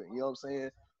it moving. You know what I'm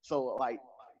saying? So like,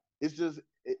 it's just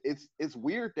it's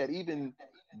weird that even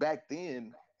back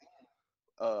then,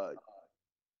 that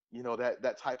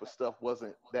type of stuff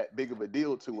wasn't that big of a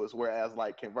deal to us. Whereas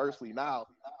like conversely now,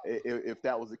 if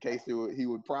that was the case, he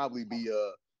would probably be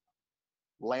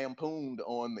lampooned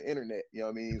on the internet. You know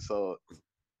what I mean? So.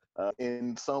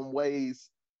 In some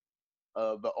ways,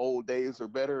 the old days are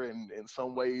better, and in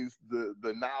some ways, the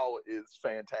now is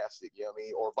fantastic. You know what I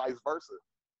mean, or vice versa.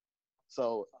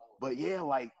 So, but yeah,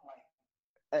 like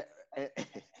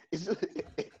it's just,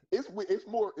 it's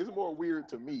more weird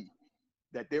to me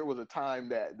that there was a time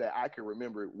that I can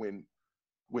remember when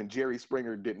Jerry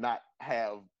Springer did not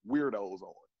have weirdos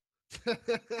on.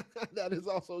 That is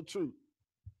also true.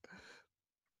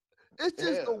 It's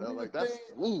just a weird thing.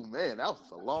 Ooh, man, that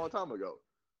was a long time ago.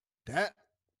 That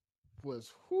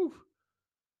was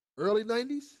early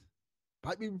 90s,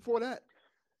 might be before that.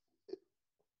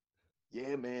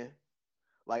 Yeah, man.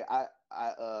 Like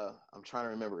I'm trying to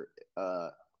remember.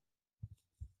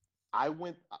 I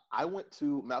went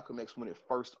to Malcolm X when it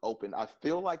first opened. I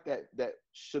feel like that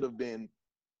should have been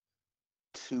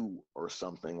 2 or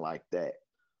something like that.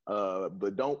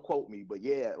 But don't quote me. But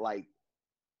yeah, like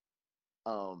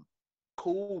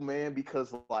cool, man,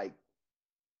 because like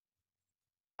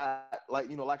I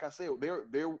said,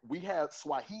 there we had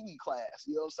Swahili class.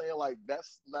 You know what I'm saying? Like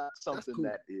that's not something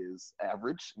that is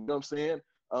average. You know what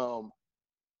I'm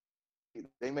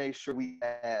saying? They made sure we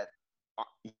had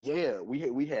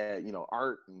we had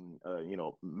art and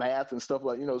math and stuff,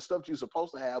 like stuff you're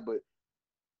supposed to have, but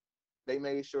they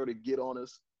made sure to get on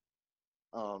us.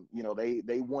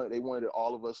 They wanted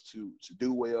all of us to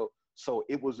do well. So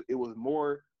it was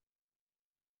more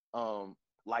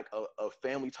like a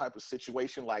family type of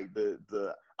situation. Like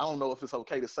the I don't know if it's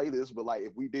okay to say this, but like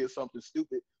if we did something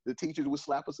stupid, the teachers would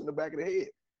slap us in the back of the head.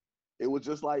 It was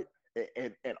just like,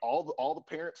 and all the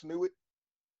parents knew it.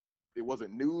 It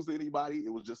wasn't news to anybody.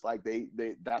 It was just like they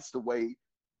that's the way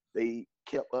they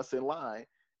kept us in line.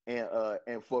 And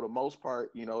for the most part,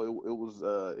 it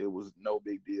was no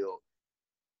big deal,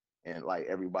 and like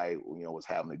everybody was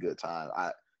having a good time.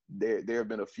 There have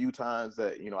been a few times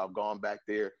that I've gone back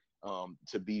there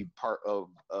to be part of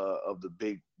the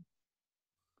big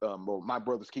my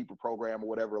brother's keeper program or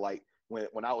whatever. Like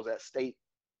when I was at state,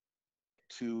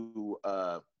 to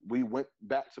we went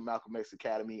back to Malcolm X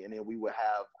Academy, and then we would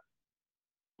have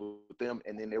with them,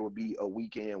 and then there would be a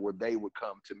weekend where they would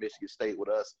come to Michigan State with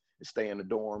us and stay in the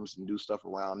dorms and do stuff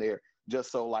around there,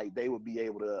 just so like they would be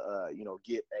able to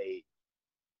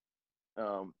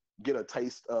get a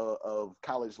taste of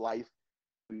college life,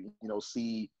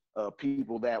 see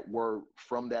people that were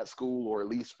from that school or at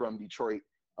least from Detroit,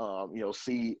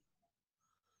 see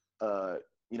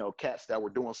cats that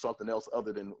were doing something else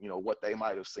other than what they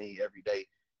might have seen every day.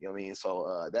 You know what I mean?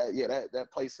 So that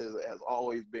place has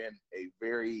always been a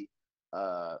very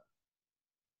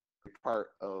part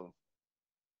of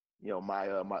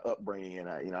my upbringing, and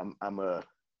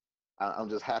I'm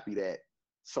just happy that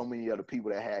so many of the people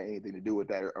that had anything to do with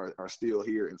that are still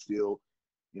here and still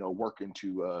working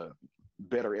to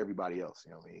better everybody else.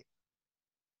 You know what I mean?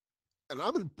 And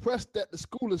I'm impressed that the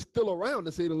school is still around,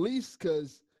 to say the least,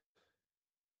 because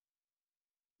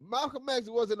Malcolm X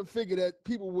wasn't a figure that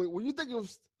people would, when you think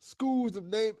of schools to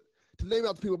name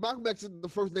after people, Malcolm X is the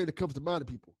first name that comes to mind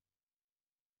to people.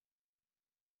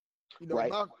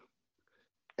 Right.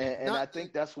 And I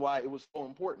think that's why it was so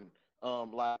important.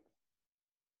 Like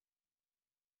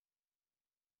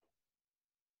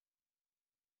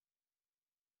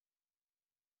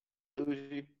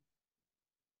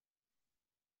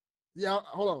yeah,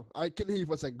 hold on. I couldn't hear you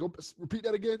for a second. Go repeat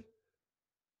that again.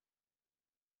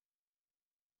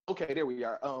 Okay, there we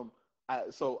are.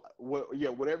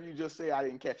 Whatever you just said, I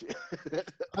didn't catch it.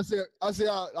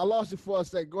 I lost you for a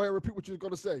second. Go ahead and repeat what you were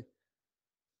going to say.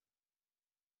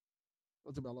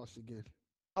 I lost you again.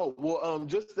 Oh, well,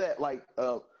 just that, like,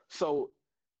 oh,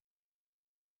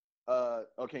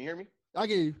 can you hear me? I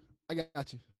get you. I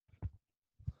got you.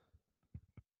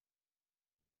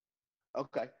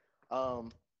 Okay.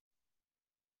 Um,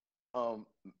 um,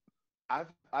 I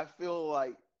feel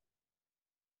like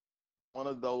one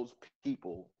of those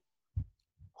people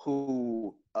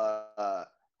who have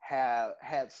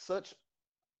had such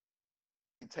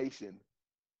reputation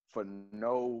for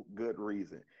no good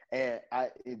reason, and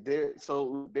there's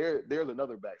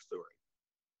another backstory.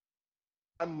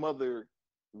 My mother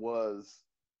was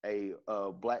a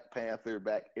Black Panther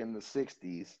back in the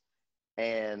 '60s,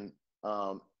 and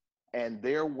um, and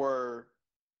there were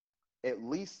at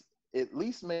least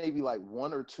maybe like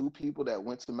one or two people that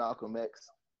went to Malcolm X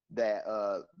that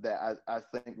I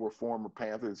think were former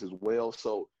Panthers as well.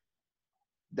 So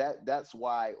that's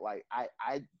why, like,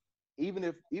 I even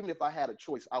if I had a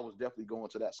choice, I was definitely going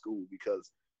to that school,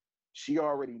 because she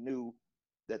already knew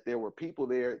that there were people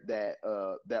there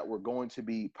that were going to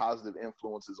be positive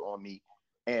influences on me,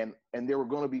 and there were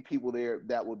going to be people there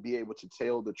that would be able to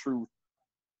tell the truth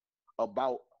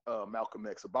about Malcolm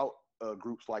X, about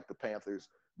groups like the Panthers,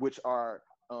 which are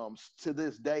to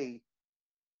this day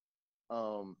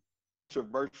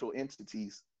controversial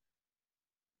entities,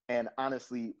 and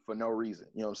honestly for no reason.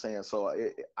 You know what I'm saying? So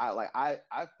I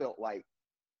felt like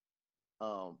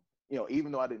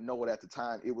even though I didn't know it at the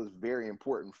time, it was very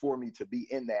important for me to be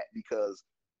in that, because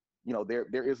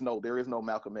there is no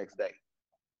Malcolm X Day.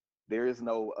 There is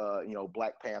no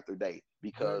Black Panther Day,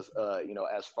 because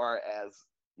as far as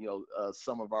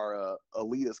some of our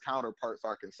elitist counterparts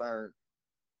are concerned,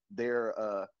 they're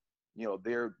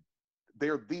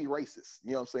they're the racists.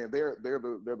 You know what I'm saying? They're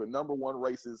the number one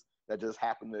racists that just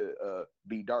happen to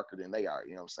be darker than they are.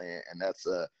 You know what I'm saying? And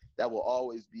that will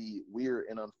always be weird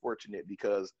and unfortunate,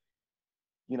 because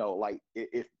like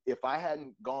if I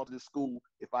hadn't gone to this school,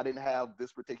 if I didn't have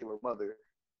this particular mother,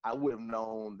 I would have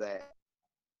known that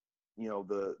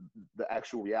the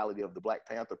actual reality of the Black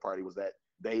Panther Party was that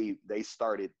they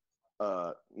started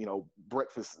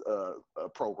breakfast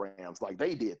programs. Like,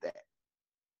 they did that.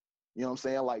 You know what I'm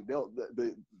saying? Like,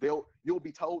 you'll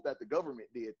be told that the government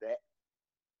did that,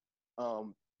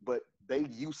 but they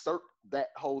usurped that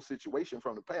whole situation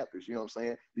from the Panthers. You know what I'm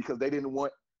saying? Because they didn't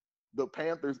want the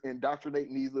Panthers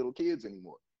indoctrinating these little kids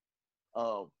anymore.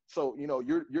 So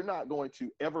you're not going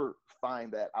to ever find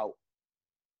that out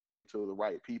to the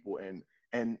right people, and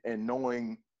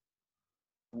knowing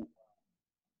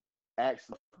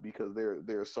actually, because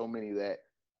there are so many that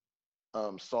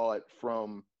saw it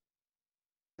from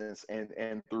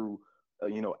and through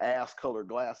ass colored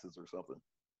glasses or something.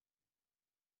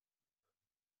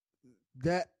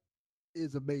 That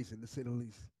is amazing, to say the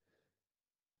least.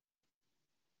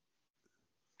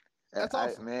 That's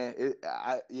awesome, man.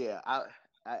 I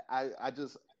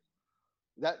just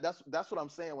that's what I'm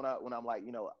saying when I'm like,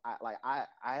 I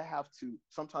have to,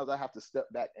 sometimes I have to step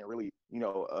back and really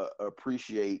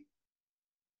appreciate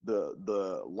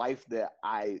the life that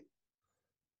I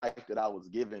was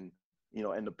given,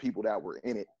 and the people that were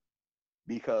in it,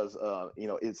 because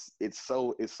it's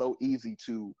so easy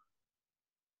to,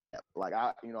 like,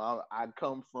 I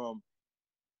come from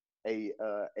a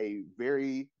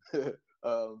very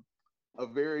a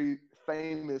very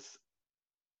famous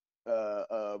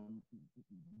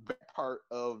part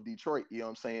of Detroit, you know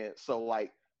what I'm saying? So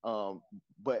like,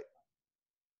 but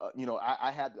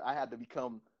I had to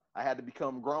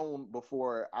become grown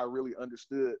before I really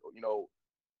understood,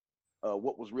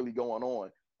 what was really going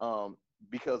on.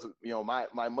 Because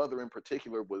my mother in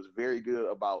particular was very good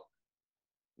about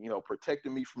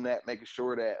protecting me from that, making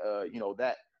sure that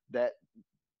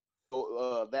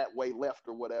that way left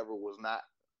or whatever was not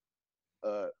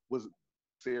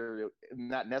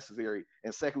necessary,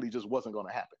 and secondly, just wasn't going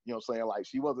to happen. You know what I'm saying? Like,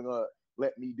 she wasn't going to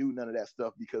let me do none of that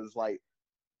stuff, because like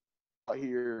out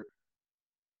here,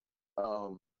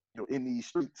 in these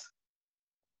streets,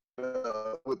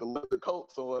 with the leather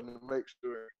coats on, to make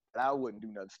sure that I wouldn't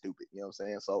do nothing stupid. You know what I'm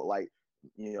saying? So like,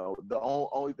 the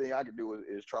only thing I can do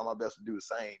is try my best to do the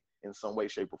same in some way,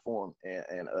 shape, or form.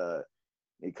 And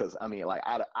because I mean, like,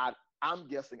 I'm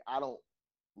guessing I don't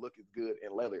look as good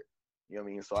in leather. You know what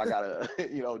I mean? So I gotta,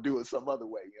 do it some other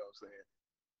way. You know what I'm saying?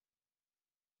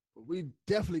 But we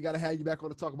definitely got to have you back on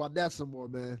to talk about that some more,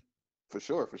 man. For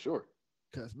sure.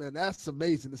 Because, man, that's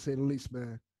amazing, to say the least,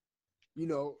 man.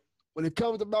 When it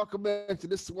comes to Malcolm X,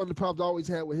 and this is one of the problems I always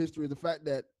had with history, is the fact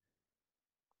that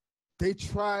they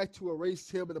try to erase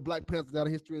him and the Black Panthers out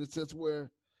of history, in the sense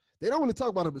where they don't really talk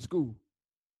about him in school.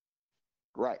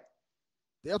 Right.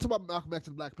 They don't talk about Malcolm X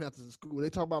and Black Panthers in school. They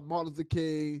talk about Martin Luther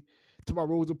King, talk about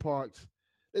Rosa Parks.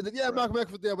 They said, yeah, right. Malcolm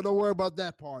X was there, but don't worry about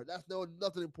that part. That's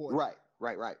nothing important.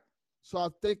 Right. So I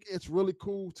think it's really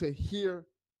cool to hear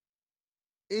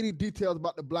any details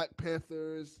about the Black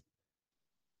Panthers,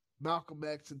 Malcolm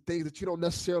X, and things that you don't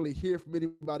necessarily hear from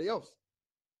anybody else.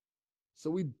 So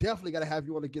we definitely got to have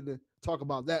you on again to talk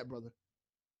about that, brother.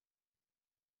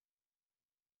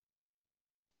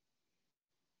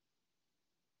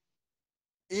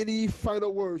 Any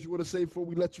final words you want to say before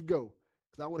we let you go?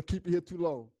 Because I want to keep you here too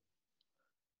long.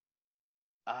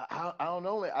 I don't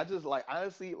know, man. I just, like,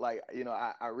 honestly, like,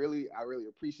 I really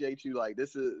appreciate you. Like,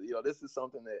 this is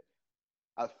something that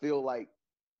I feel like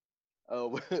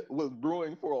was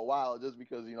brewing for a while, just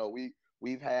because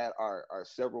we've had our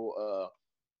several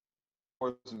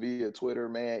via Twitter,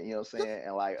 man. You know what I'm saying?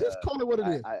 And like, just call it what it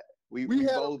is. We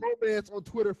had both a romance on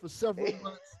Twitter for several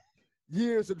months,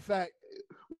 years, in fact.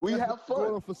 We have fun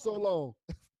going on for so long.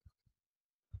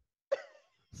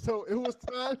 So it was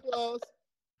time for us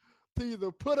to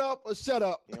either put up or shut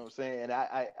up. You know what I'm saying? And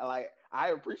I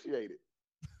appreciate it.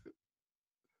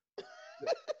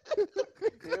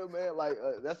 Yeah, man. Like,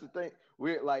 that's the thing.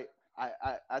 We're like,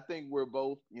 I think we're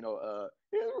both,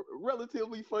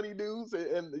 relatively funny dudes,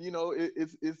 and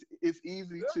it's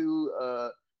easy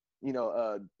to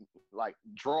like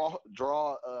draw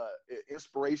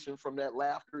inspiration from that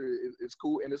laughter. It's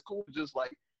cool, and it's cool to just,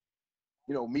 like,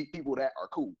 meet people that are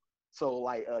cool. So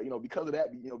like, because of that,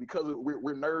 because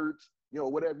we're nerds,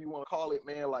 whatever you want to call it,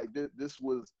 man. Like, this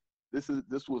was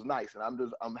nice,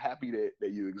 and I'm happy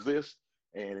that you exist,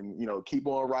 and keep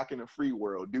on rocking the free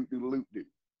world. Do loop do.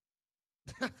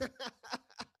 I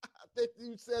think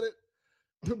you said it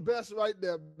the best right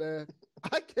there, man.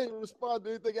 I can't respond to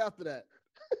anything after that.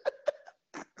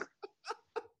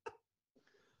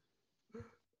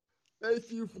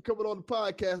 Thank you for coming on the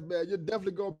podcast, man. You're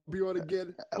definitely going to be on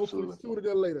again. Absolutely. Hopefully sooner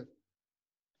than later.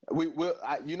 We will.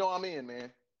 I'm in,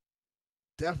 man.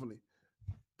 Definitely.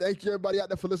 Thank you, everybody out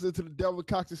there, for listening to the Delvin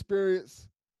Cox Experience.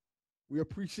 We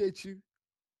appreciate you.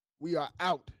 We are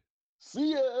out.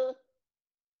 See ya.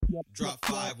 Drop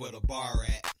 5 with a bar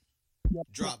at.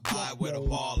 Drop by where the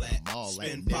ball at.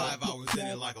 Spend 5 hours in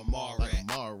it like a mall rat. Like a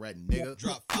mall rat, nigga.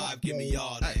 Drop 5, give me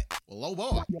all that. Well, oh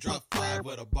boy. Drop 5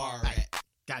 with a bar at.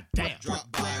 God damn. Drop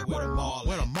by where the mall at.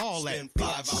 Where the mall at. Spend 5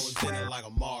 hours in it like a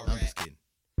mall I'm rat. just kidding.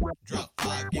 Drop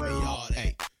 5, give me all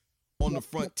that. On the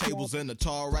front tables and the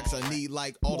tall racks, I need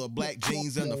like all the black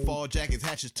jeans and the fall jackets,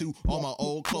 hatches too. All my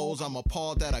old clothes, I'm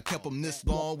appalled that I kept them this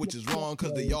long, which is wrong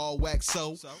cause they all wax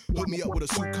so. Hook me up with a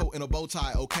suit coat and a bow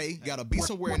tie, okay? Gotta be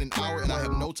somewhere in an hour and I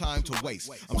have no time to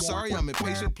waste. I'm sorry I'm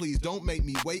impatient, please don't make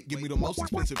me wait. Give me the most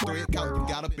expensive thread, count what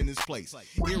got up in this place.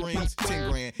 Earrings,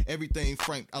 10 grand, everything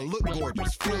franked. I look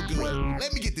gorgeous, feel good.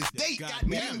 Let me get this date.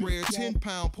 Medium rare,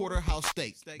 10-pound porterhouse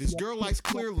steak. This girl likes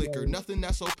clear liquor, nothing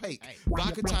that's opaque.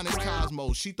 Vodka tonics,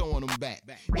 Cosmos, she throwing them back.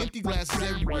 Empty glasses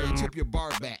everywhere, tip your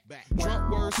bar back.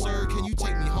 Drunk word, sir, can you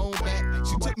take me home back?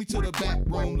 She took me to the back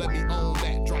room, let me own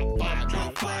that.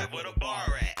 Drop five with a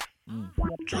bar at.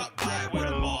 Drop by where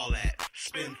the mall at.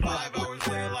 Spend 5 hours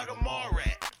there like a mall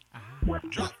rat.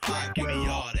 Drop 5, give me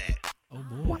all that. Oh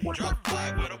boy. Drop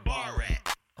 5 where the bar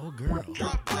at. Oh girl.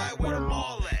 Drop by where the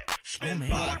mall at. Spend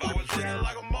 5 hours there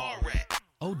like a mall rat.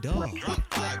 Oh dog. Drop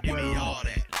 5, give me all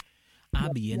that. I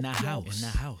be in the house.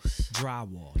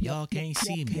 Drywall. Y'all can't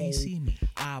see me.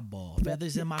 Eyeball.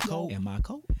 Feathers in my coat.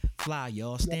 Fly,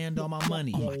 y'all. Stand on my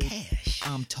money. On my cash.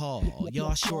 I'm tall.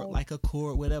 Y'all short like a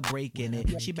cord with a break in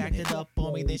it. She backed it up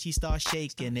on me, then she start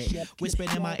shaking it.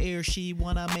 Whispered in my ear, she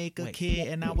wanna make a kid,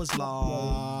 and I was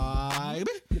like,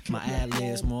 my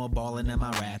ad-libs more ballin' than my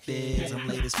rap is. I'm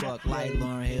late as fuck like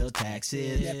Lauryn Hill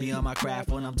taxes. Be on my craft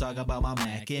when I'm talking about my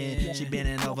mackin'. She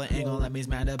bending over, ain't gon' let me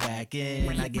smack her back in.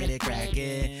 When I get it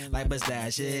crackin', like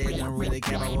pistachios. Don't really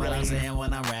care about what I'm saying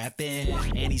when I'm rapping.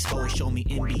 And these hoes show me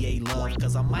NBA love,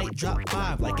 cause I might drop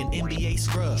 5 like an NBA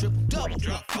scrub. Triple double.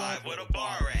 Drop 5 with a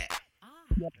bar at.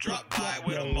 Drop by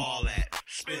where the mall at.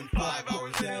 Spend 5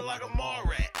 hours there like a mall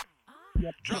rat.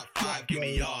 Drop 5, give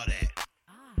me all that.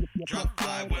 Drop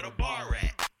 5 where the bar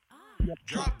at.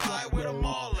 Drop by where the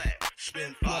mall at.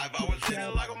 Spend 5 hours there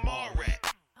like a mall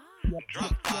rat.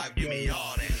 Drop 5, give me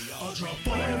all that. I drop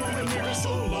 5 on a nigga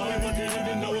so live, I didn't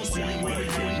even know it's really where they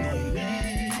getting on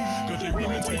me. Got they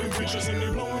women taking pictures and they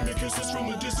blowing me kisses from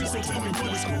a distance, so tell me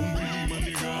what it's gonna be. My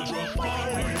nigga, I drop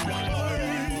 5.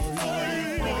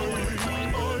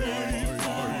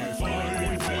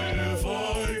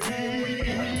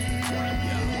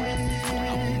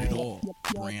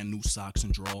 Brand new socks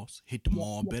and drawers. Hit the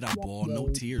mall, bet I ball. No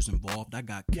tears involved. I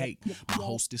got cake. My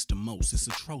host is the most. It's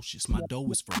atrocious. My dough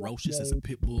is ferocious as a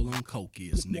pit bull on coke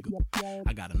is, nigga.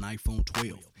 I got an iPhone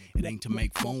 12. It ain't to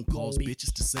make phone calls,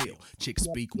 bitches to sell. Chicks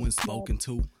speak when spoken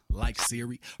to. Like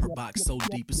Siri, her box so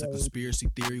deep it's a conspiracy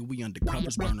theory. We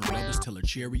undercovers, burning rubbers till her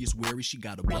cherry is weary. She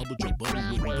got a bubble, Joe Budden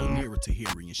wouldn't go nearer to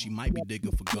hearing. And she might be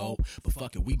digging for gold, but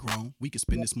fuck it, we grown. We can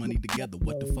spend this money together.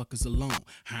 What the fuck is alone?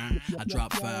 Huh? I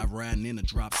drop 5 riding in a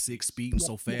drop 6, speeding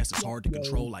so fast it's hard to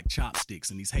control like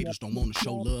chopsticks. And these haters don't want to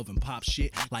show love and pop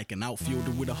shit like an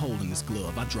outfielder with a hole in his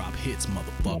glove. I drop hits,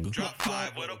 motherfucker. Drop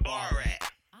 5 with a bar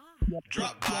at.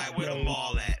 Drop by where the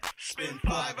mall at. Spend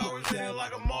 5 hours there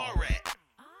like a mall rat.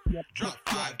 Drop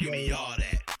 5, give me all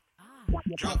that.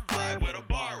 Drop 5 with a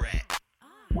bar at.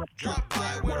 Drop